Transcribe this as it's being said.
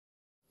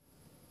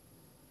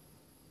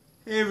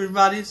Hey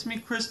everybody, it's me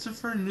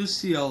Christopher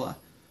Nuciola,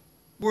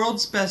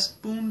 world's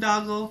best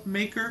boondoggle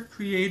maker,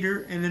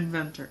 creator, and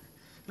inventor.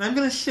 And I'm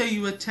going to show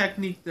you a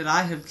technique that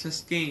I have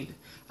just gained.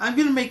 I'm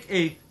going to make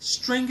a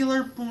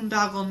stringular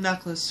boondoggle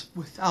necklace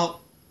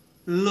without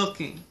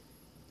looking.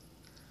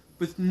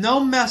 With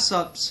no mess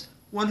ups,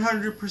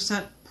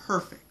 100%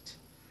 perfect.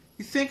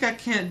 You think I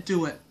can't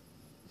do it?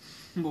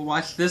 Well,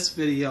 watch this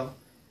video.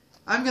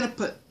 I'm going to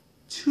put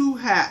two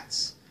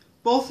hats.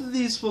 Both of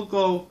these will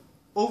go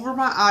over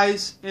my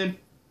eyes and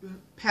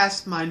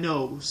past my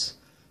nose,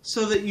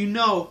 so that you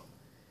know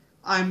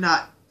I'm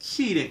not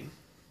cheating.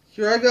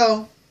 Here I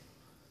go.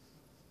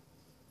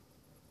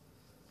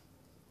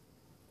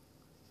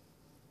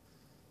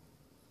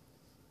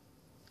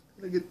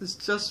 Gotta get this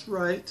just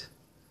right.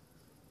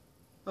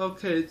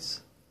 Okay,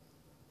 it's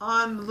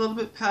on a little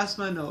bit past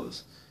my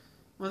nose.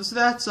 Once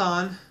that's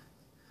on,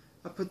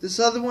 I put this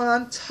other one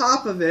on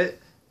top of it.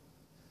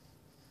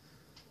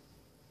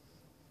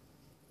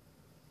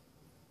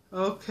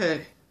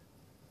 Okay,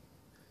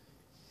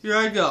 here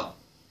I go.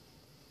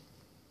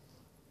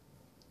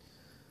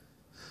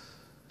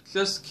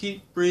 Just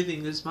keep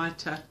breathing is my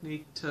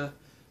technique to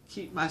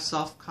keep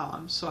myself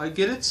calm. So I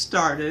get it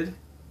started.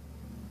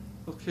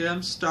 Okay,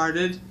 I'm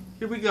started.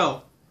 Here we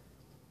go.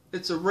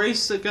 It's a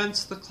race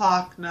against the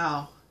clock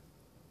now.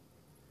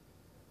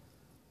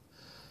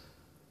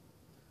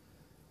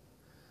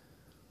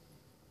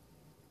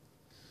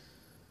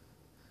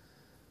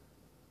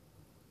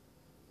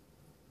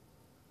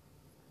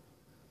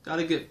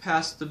 Gotta get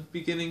past the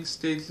beginning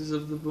stages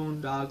of the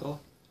boondoggle.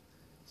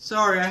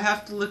 Sorry, I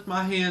have to lick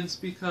my hands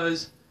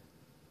because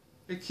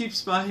it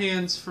keeps my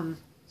hands from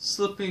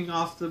slipping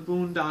off the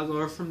boondoggle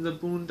or from the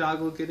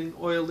boondoggle getting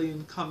oily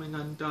and coming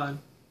undone.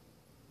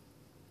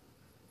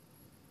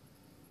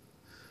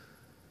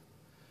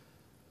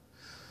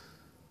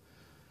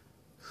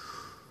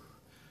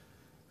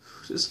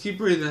 Just keep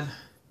breathing.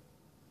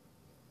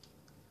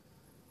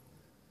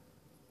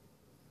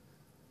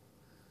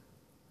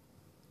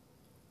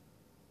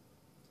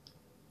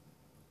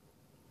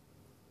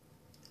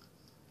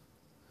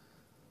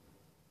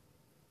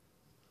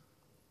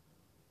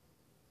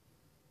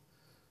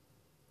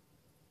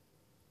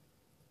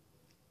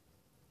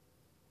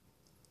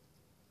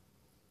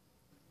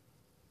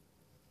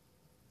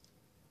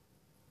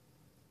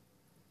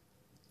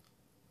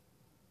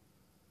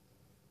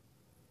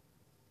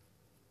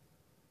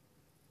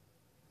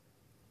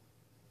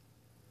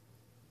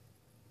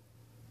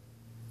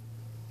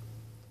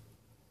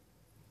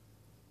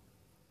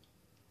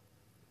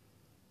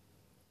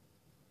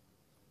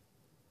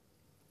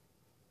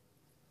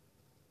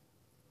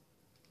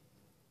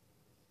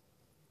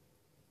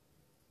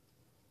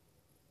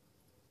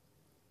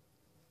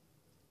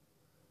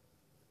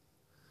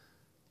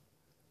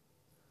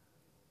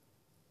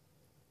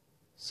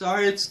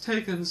 Sorry it's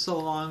taken so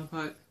long,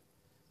 but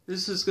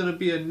this is going to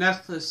be a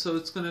necklace, so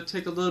it's going to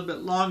take a little bit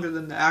longer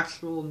than the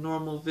actual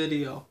normal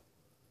video.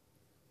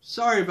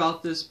 Sorry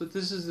about this, but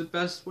this is the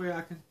best way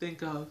I can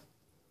think of.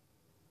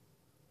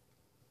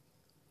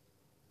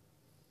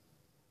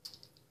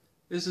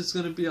 This is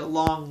going to be a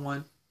long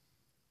one.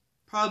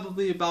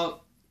 Probably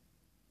about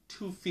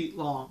 2 feet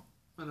long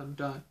when I'm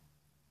done.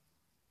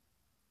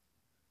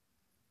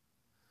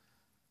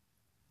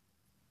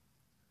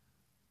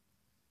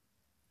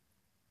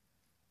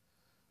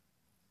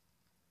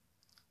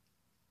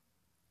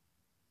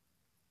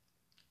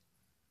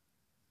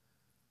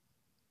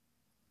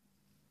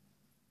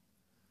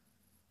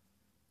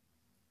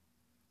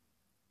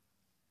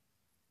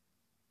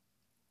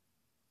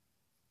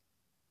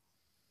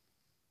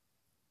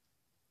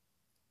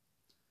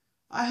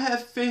 I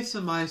have faith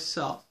in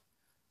myself.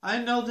 I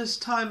know this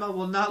time I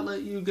will not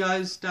let you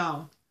guys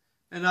down,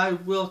 and I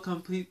will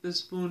complete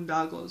this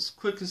boondoggle as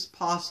quick as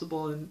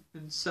possible in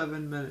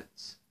 7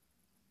 minutes.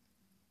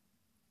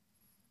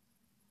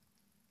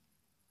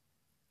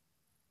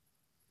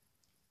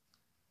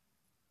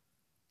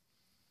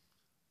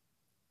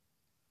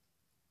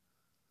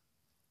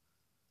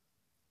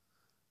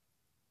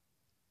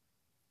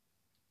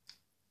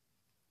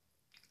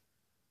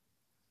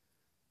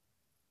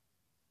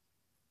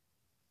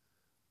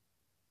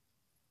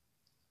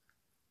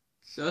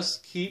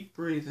 Just keep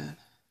breathing.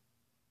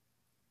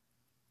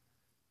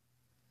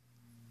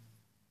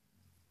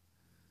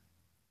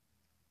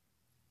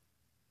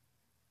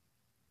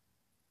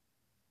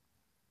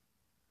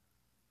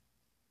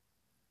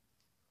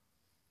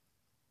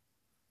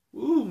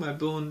 Ooh, my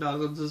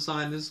boondoggle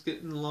design is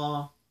getting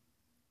long.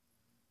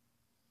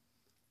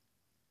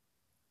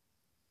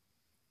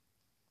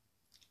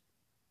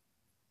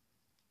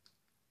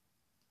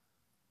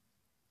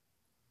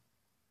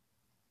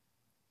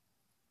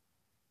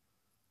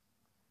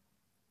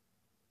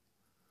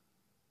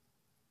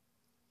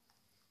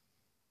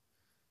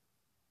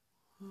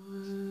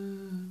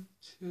 One,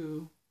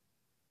 two,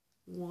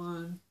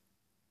 1,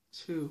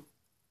 2,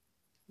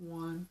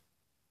 1,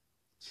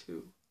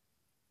 2,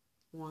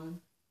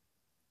 1,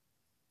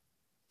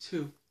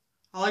 2.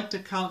 I like to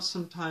count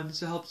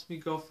sometimes. It helps me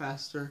go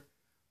faster.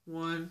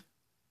 1,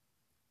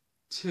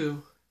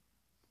 2,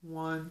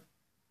 1,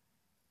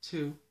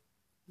 2,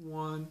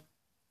 1,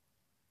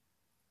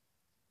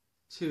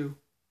 2,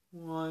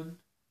 1,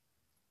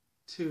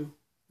 2,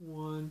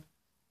 1,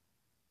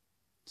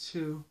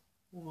 2,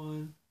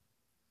 1,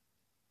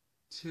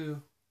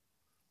 2,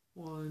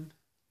 1,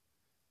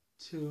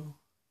 2,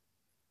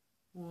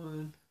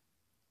 1,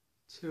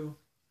 2,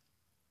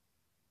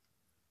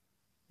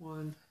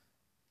 1,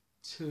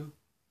 2,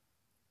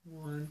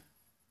 1,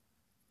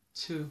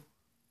 2,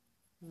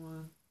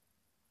 1,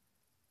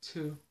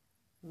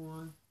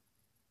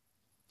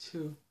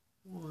 2,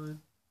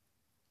 1,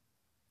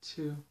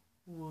 2,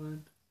 1, 2,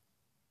 1,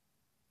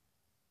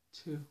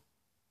 2,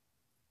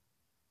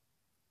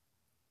 1,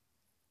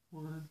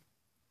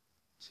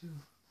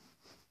 2,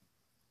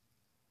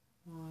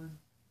 1,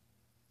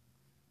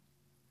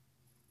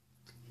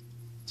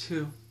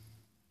 2,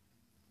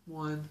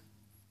 1,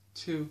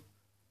 2,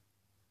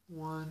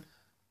 1,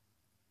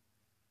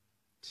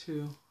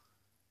 2.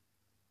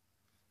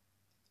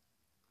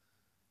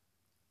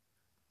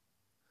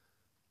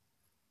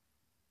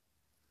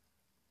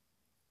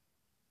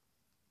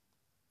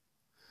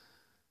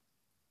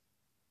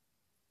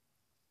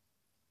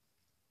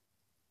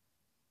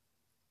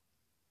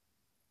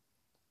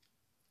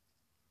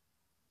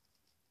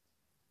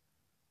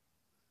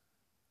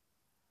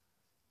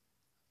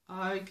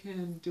 I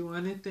can do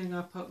anything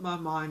I put my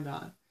mind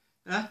on.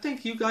 And I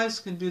think you guys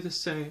can do the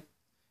same.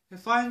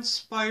 If I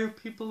inspire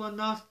people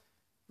enough,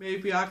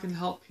 maybe I can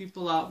help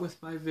people out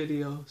with my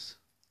videos.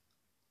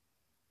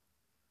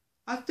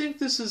 I think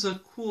this is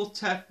a cool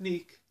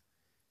technique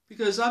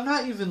because I'm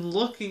not even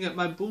looking at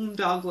my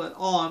boondoggle at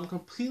all. I'm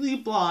completely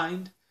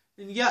blind,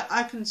 and yet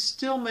I can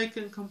still make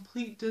a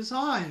complete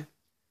design.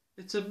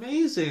 It's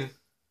amazing.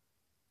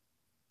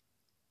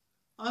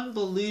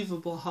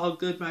 Unbelievable how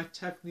good my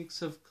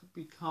techniques have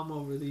become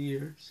over the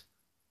years.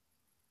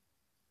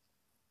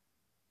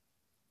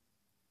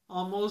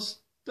 Almost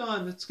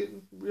done. It's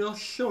getting real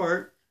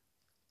short.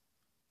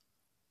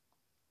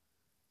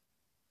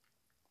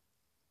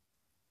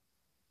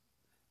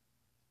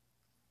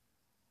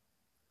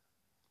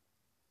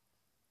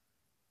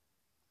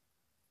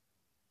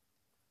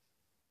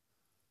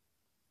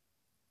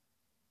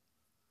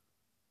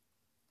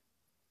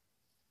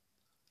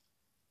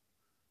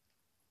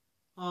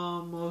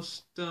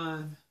 Almost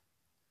done.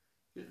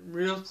 Getting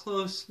real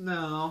close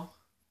now.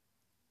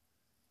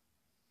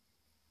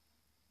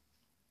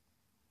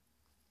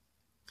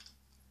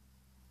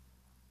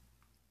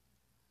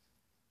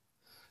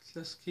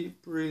 Just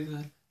keep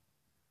breathing.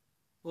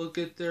 We'll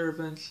get there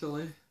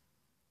eventually.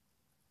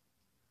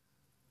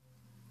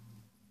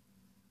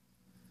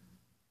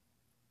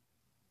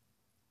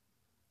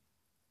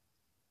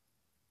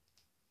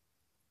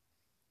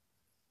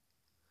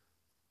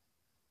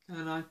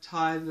 And I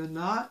tie the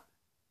knot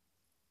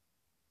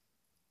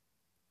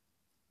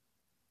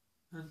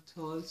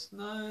until it's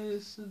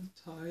nice and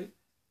tight.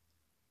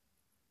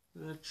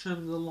 Then I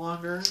trim the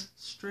longer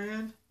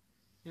strand,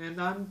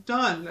 and I'm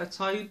done. That's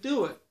how you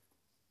do it.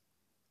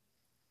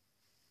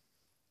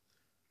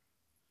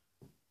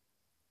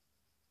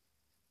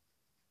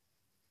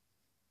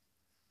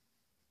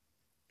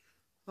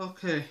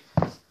 Okay.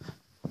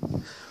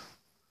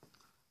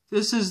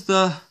 This is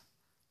the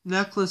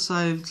necklace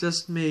I've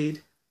just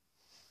made.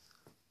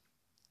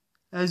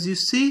 As you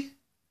see,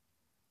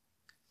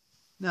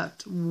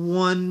 not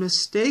one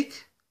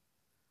mistake.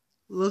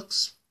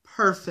 Looks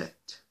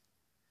perfect.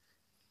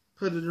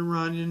 Put it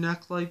around your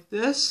neck like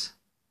this.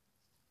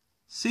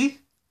 See?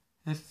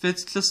 It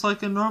fits just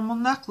like a normal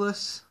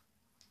necklace.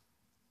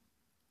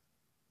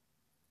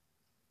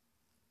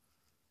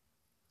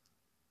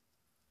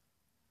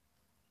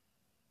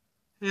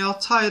 Yeah, I'll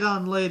tie it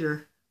on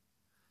later.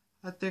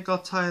 I think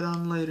I'll tie it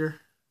on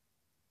later.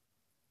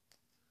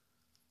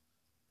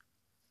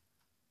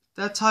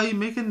 That's how you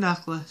make a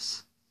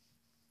necklace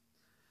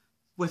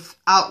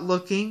without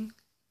looking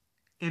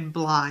and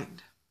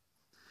blind.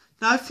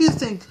 Now, if you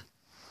think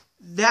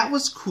that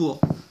was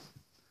cool,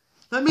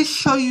 let me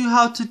show you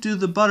how to do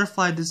the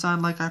butterfly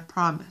design like I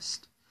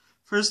promised.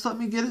 First, let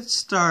me get it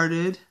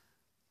started.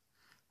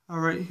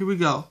 Alright, here we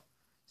go.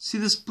 See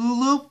this blue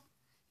loop?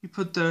 You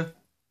put the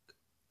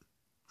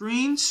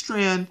green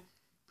strand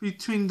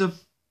between the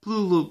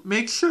blue loop.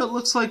 Make sure it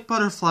looks like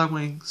butterfly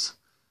wings.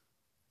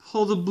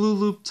 Pull the blue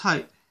loop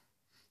tight.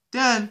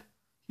 Then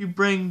you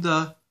bring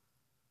the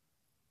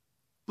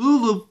blue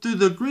loop through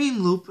the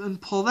green loop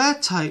and pull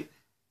that tight.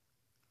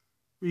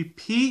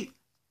 Repeat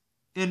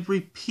and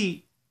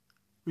repeat.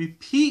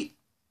 Repeat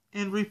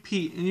and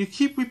repeat. And you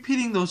keep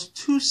repeating those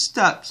 2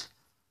 steps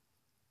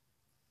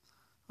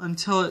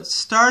until it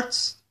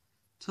starts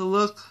to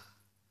look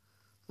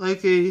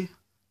like a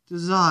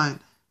design.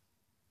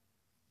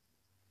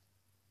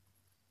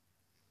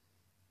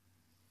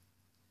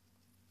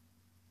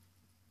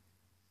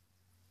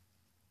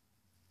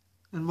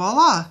 And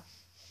voila,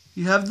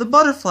 you have the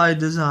butterfly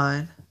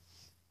design.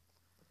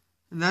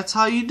 And that's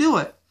how you do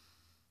it.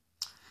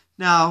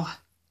 Now,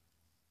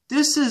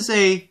 this is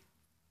a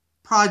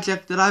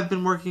project that I've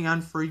been working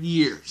on for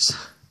years.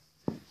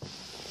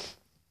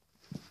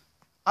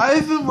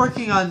 I've been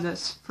working on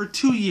this for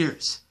 2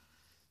 years.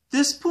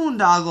 This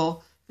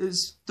boondoggle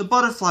is the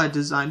butterfly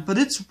design, but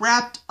it's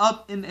wrapped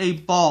up in a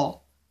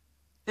ball.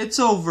 It's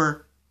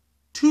over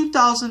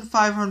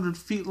 2,500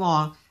 feet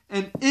long,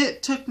 and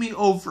it took me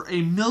over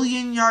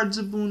 1,000,000 yards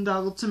of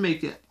boondoggle to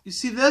make it. You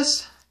see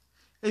this?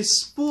 A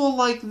spool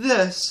like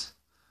this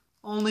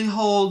only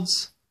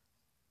holds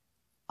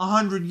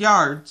 100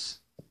 yards.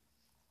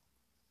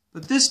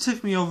 But this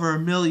took me over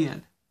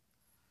 1,000,000.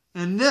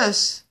 And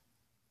this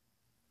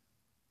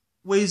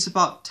weighs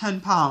about 10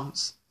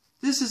 pounds.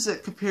 This is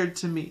it compared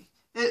to me.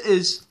 It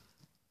is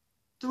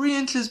 3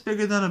 inches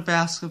bigger than a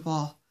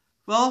basketball.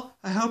 Well,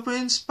 I hope I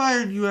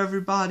inspired you,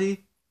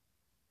 everybody.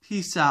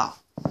 Peace out.